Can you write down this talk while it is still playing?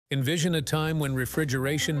Envision a time when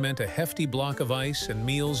refrigeration meant a hefty block of ice and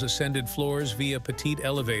meals ascended floors via petite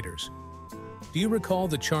elevators. Do you recall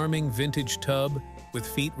the charming vintage tub with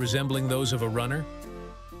feet resembling those of a runner?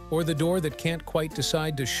 Or the door that can't quite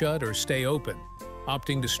decide to shut or stay open,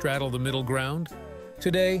 opting to straddle the middle ground?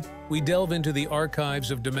 Today, we delve into the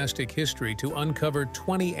archives of domestic history to uncover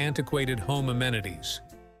 20 antiquated home amenities.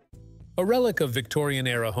 A relic of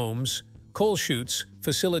Victorian-era homes, coal chutes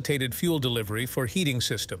facilitated fuel delivery for heating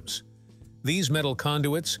systems. These metal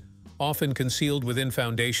conduits, often concealed within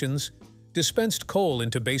foundations, dispensed coal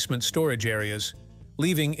into basement storage areas,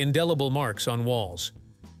 leaving indelible marks on walls.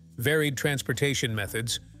 Varied transportation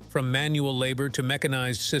methods, from manual labor to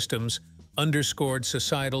mechanized systems, underscored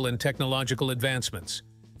societal and technological advancements.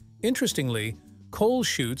 Interestingly, coal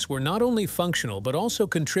chutes were not only functional but also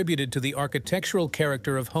contributed to the architectural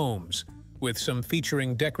character of homes, with some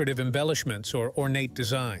featuring decorative embellishments or ornate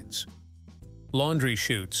designs. Laundry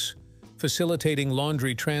chutes, facilitating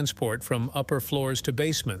laundry transport from upper floors to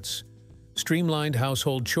basements, streamlined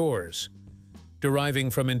household chores. Deriving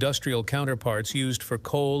from industrial counterparts used for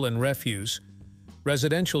coal and refuse,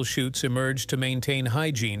 residential chutes emerged to maintain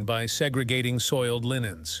hygiene by segregating soiled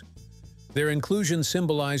linens. Their inclusion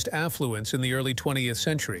symbolized affluence in the early 20th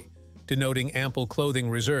century, denoting ample clothing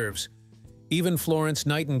reserves. Even Florence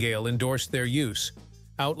Nightingale endorsed their use,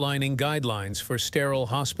 outlining guidelines for sterile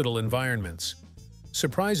hospital environments.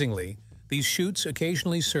 Surprisingly, these chutes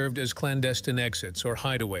occasionally served as clandestine exits or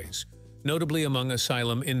hideaways, notably among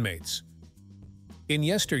asylum inmates. In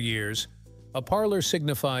yesteryears, a parlor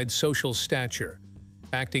signified social stature,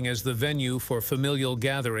 acting as the venue for familial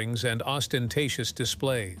gatherings and ostentatious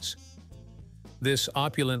displays. This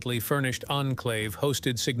opulently furnished enclave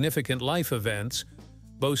hosted significant life events,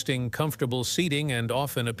 boasting comfortable seating and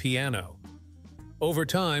often a piano. Over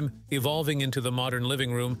time, evolving into the modern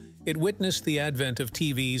living room, it witnessed the advent of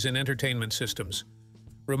TVs and entertainment systems.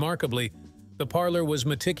 Remarkably, the parlor was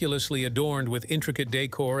meticulously adorned with intricate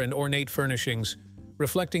decor and ornate furnishings,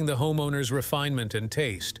 reflecting the homeowner's refinement and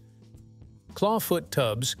taste. Clawfoot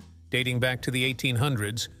tubs, dating back to the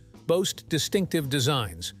 1800s, boast distinctive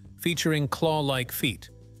designs, featuring claw-like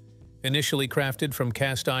feet. Initially crafted from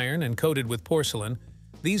cast iron and coated with porcelain,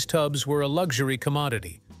 these tubs were a luxury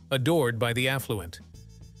commodity, adored by the affluent.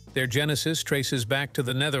 Their genesis traces back to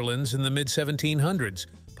the Netherlands in the mid-1700s,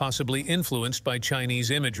 possibly influenced by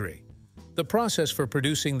Chinese imagery. The process for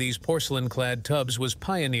producing these porcelain-clad tubs was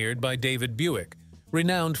pioneered by David Buick,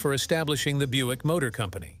 renowned for establishing the Buick Motor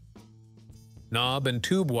Company. Knob and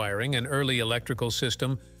tube wiring, an early electrical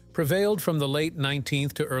system, prevailed from the late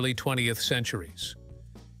 19th to early 20th centuries.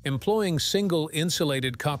 Employing single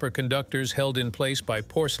insulated copper conductors held in place by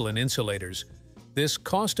porcelain insulators, this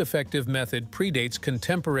cost-effective method predates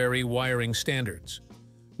contemporary wiring standards.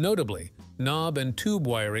 Notably, knob and tube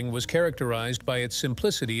wiring was characterized by its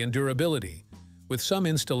simplicity and durability, with some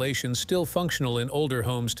installations still functional in older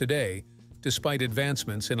homes today, despite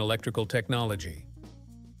advancements in electrical technology.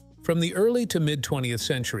 From the early to mid-20th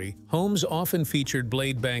century, homes often featured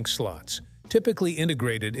blade bank slots, typically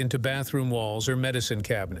integrated into bathroom walls or medicine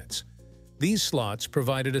cabinets. These slots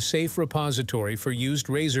provided a safe repository for used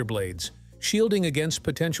razor blades, shielding against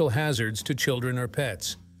potential hazards to children or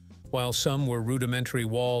pets. While some were rudimentary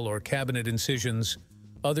wall or cabinet incisions,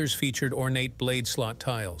 others featured ornate blade slot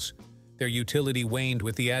tiles. Their utility waned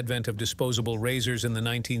with the advent of disposable razors in the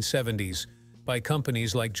 1970s by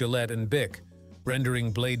companies like Gillette and Bic,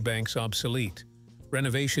 rendering blade banks obsolete.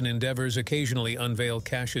 Renovation endeavors occasionally unveil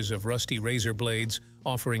caches of rusty razor blades,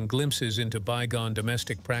 offering glimpses into bygone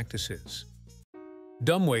domestic practices.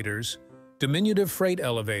 Dumbwaiters, diminutive freight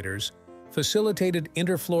elevators, facilitated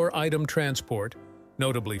interfloor item transport,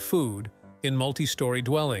 notably food, in multi-story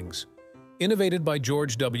dwellings. Innovated by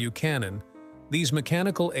George W. Cannon, these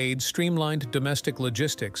mechanical aids streamlined domestic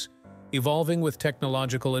logistics, evolving with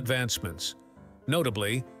technological advancements.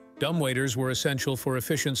 Notably, dumbwaiters were essential for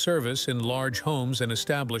efficient service in large homes and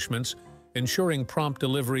establishments, ensuring prompt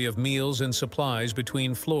delivery of meals and supplies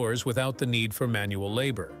between floors without the need for manual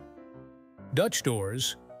labor. Dutch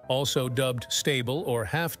doors, also dubbed stable or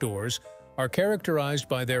half doors, are characterized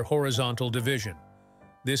by their horizontal division.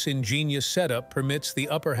 This ingenious setup permits the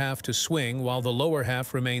upper half to swing while the lower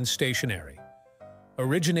half remains stationary.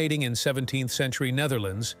 Originating in 17th century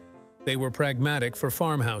Netherlands, they were pragmatic for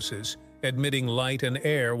farmhouses, admitting light and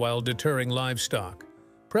air while deterring livestock.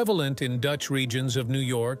 Prevalent in Dutch regions of New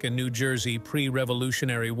York and New Jersey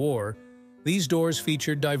pre-Revolutionary War, these doors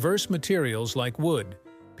featured diverse materials like wood,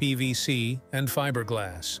 PVC, and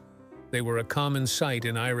fiberglass. They were a common sight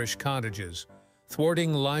in Irish cottages,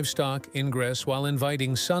 thwarting livestock ingress while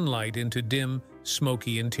inviting sunlight into dim,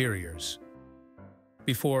 smoky interiors.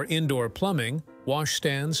 Before indoor plumbing,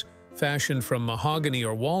 washstands, fashioned from mahogany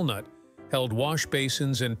or walnut, held wash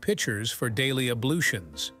basins and pitchers for daily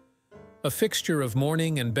ablutions. A fixture of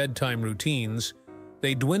morning and bedtime routines,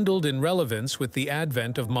 they dwindled in relevance with the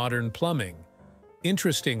advent of modern plumbing.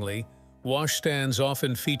 Interestingly, washstands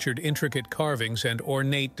often featured intricate carvings and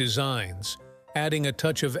ornate designs, adding a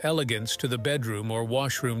touch of elegance to the bedroom or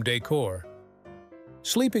washroom decor.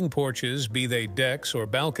 Sleeping porches, be they decks or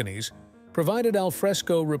balconies, provided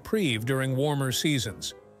alfresco reprieve during warmer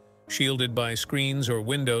seasons. Shielded by screens or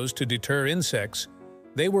windows to deter insects,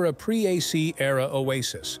 they were a pre-AC era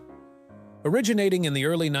oasis. Originating in the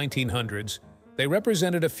early 1900s, they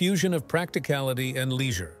represented a fusion of practicality and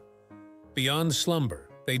leisure. Beyond slumber,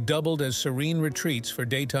 they doubled as serene retreats for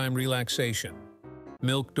daytime relaxation.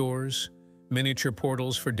 Milk doors, miniature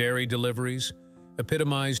portals for dairy deliveries,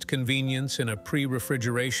 epitomized convenience in a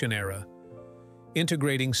pre-refrigeration era.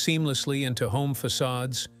 Integrating seamlessly into home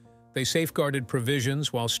facades, they safeguarded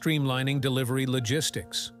provisions while streamlining delivery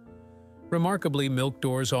logistics. Remarkably, milk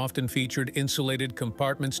doors often featured insulated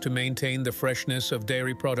compartments to maintain the freshness of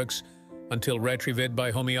dairy products until retrieved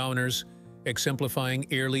by homeowners, exemplifying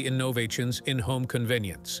early innovations in home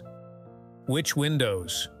convenience. Witch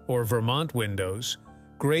windows, or Vermont windows,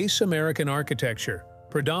 grace American architecture,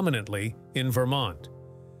 predominantly in Vermont.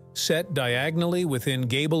 Set diagonally within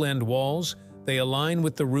gable-end walls, they align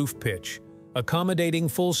with the roof pitch, accommodating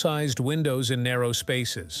full-sized windows in narrow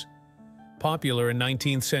spaces. Popular in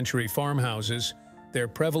 19th-century farmhouses, their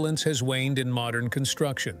prevalence has waned in modern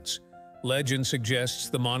constructions. Legend suggests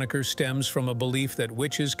the moniker stems from a belief that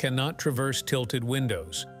witches cannot traverse tilted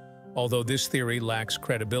windows, although this theory lacks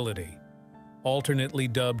credibility. Alternately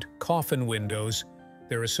dubbed coffin windows,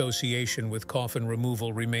 their association with coffin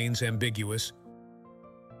removal remains ambiguous.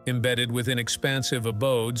 Embedded within expansive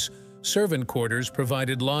abodes, servant quarters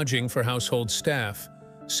provided lodging for household staff,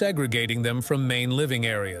 segregating them from main living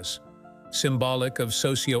areas. Symbolic of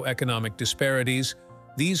socio-economic disparities,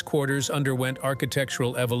 these quarters underwent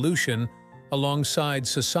architectural evolution alongside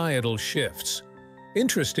societal shifts.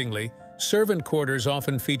 Interestingly, servant quarters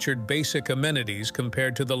often featured basic amenities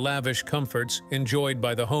compared to the lavish comforts enjoyed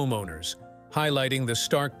by the homeowners, highlighting the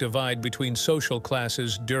stark divide between social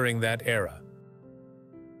classes during that era.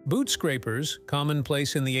 Boot scrapers,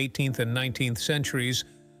 commonplace in the 18th and 19th centuries,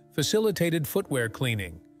 facilitated footwear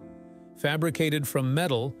cleaning. Fabricated from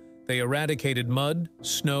metal, they eradicated mud,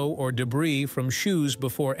 snow, or debris from shoes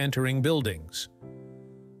before entering buildings.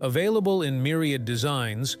 Available in myriad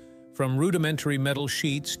designs, from rudimentary metal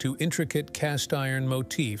sheets to intricate cast-iron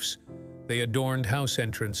motifs, they adorned house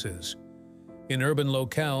entrances. In urban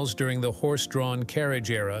locales during the horse-drawn carriage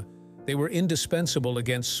era, they were indispensable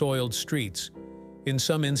against soiled streets. In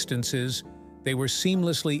some instances, they were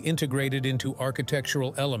seamlessly integrated into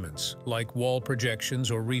architectural elements, like wall projections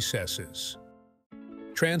or recesses.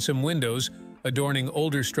 Transom windows, adorning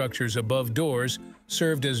older structures above doors,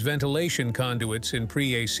 served as ventilation conduits in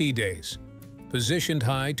pre-AC days. Positioned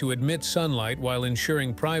high to admit sunlight while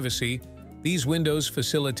ensuring privacy, these windows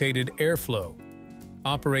facilitated airflow.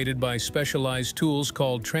 Operated by specialized tools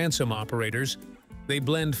called transom operators, they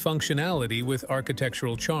blend functionality with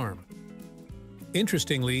architectural charm.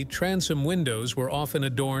 Interestingly, transom windows were often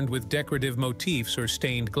adorned with decorative motifs or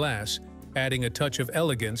stained glass, adding a touch of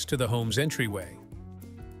elegance to the home's entryway.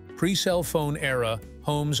 Pre-cell phone era,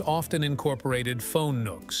 homes often incorporated phone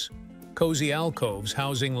nooks, cozy alcoves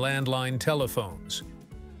housing landline telephones.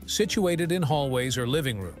 Situated in hallways or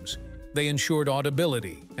living rooms, they ensured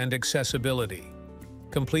audibility and accessibility.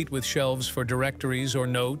 Complete with shelves for directories or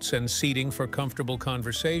notes and seating for comfortable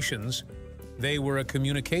conversations, they were a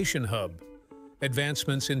communication hub.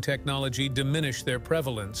 Advancements in technology diminished their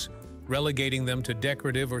prevalence, relegating them to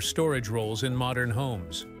decorative or storage roles in modern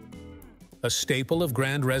homes. A staple of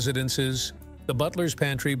grand residences, the Butler's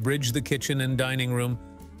Pantry bridged the kitchen and dining room,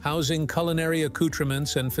 housing culinary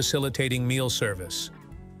accoutrements and facilitating meal service.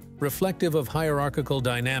 Reflective of hierarchical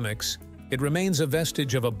dynamics, it remains a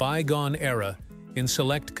vestige of a bygone era in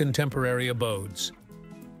select contemporary abodes.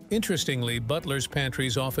 Interestingly, Butler's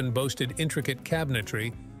pantries often boasted intricate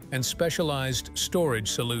cabinetry and specialized storage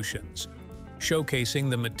solutions, showcasing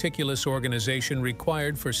the meticulous organization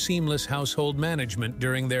required for seamless household management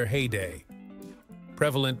during their heyday.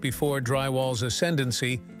 Prevalent before drywall's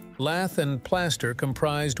ascendancy, lath and plaster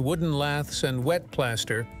comprised wooden laths and wet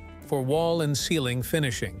plaster for wall and ceiling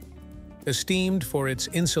finishing. Esteemed for its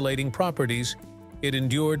insulating properties, it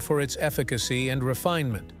endured for its efficacy and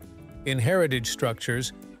refinement. In heritage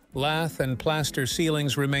structures, lath and plaster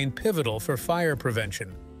ceilings remain pivotal for fire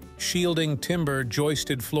prevention, shielding timber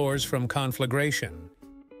joisted floors from conflagration.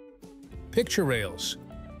 Picture rails.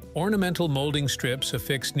 Ornamental molding strips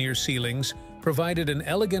affixed near ceilings provided an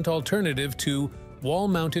elegant alternative to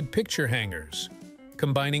wall-mounted picture hangers.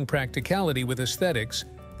 Combining practicality with aesthetics,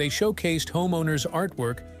 they showcased homeowners'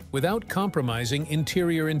 artwork without compromising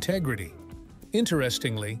interior integrity.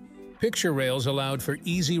 Interestingly, picture rails allowed for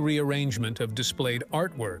easy rearrangement of displayed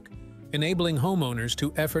artwork, enabling homeowners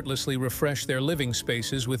to effortlessly refresh their living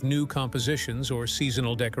spaces with new compositions or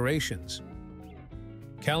seasonal decorations.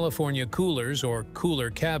 California coolers, or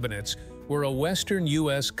cooler cabinets, were a Western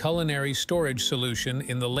U.S. culinary storage solution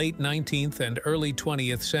in the late 19th and early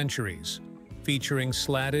 20th centuries. Featuring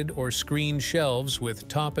slatted or screened shelves with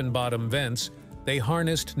top and bottom vents, they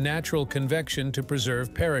harnessed natural convection to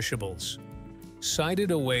preserve perishables.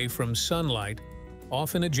 Sited away from sunlight,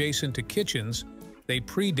 often adjacent to kitchens, they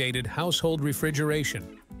predated household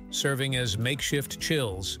refrigeration, serving as makeshift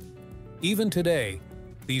chills. Even today,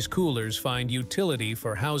 these coolers find utility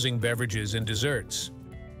for housing beverages and desserts.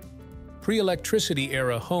 Pre-electricity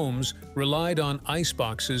era homes relied on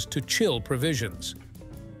iceboxes to chill provisions.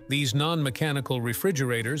 These non-mechanical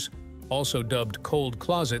refrigerators, also dubbed cold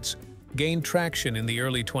closets, gained traction in the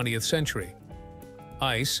early 20th century.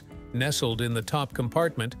 Ice, nestled in the top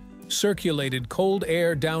compartment, circulated cold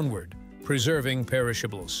air downward, preserving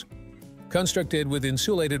perishables. Constructed with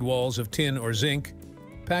insulated walls of tin or zinc,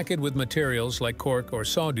 packed with materials like cork or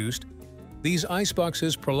sawdust, these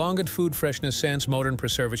iceboxes prolonged food freshness sans modern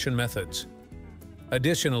preservation methods.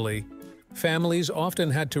 Additionally, families often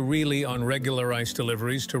had to rely on regular ice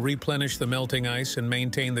deliveries to replenish the melting ice and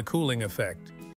maintain the cooling effect.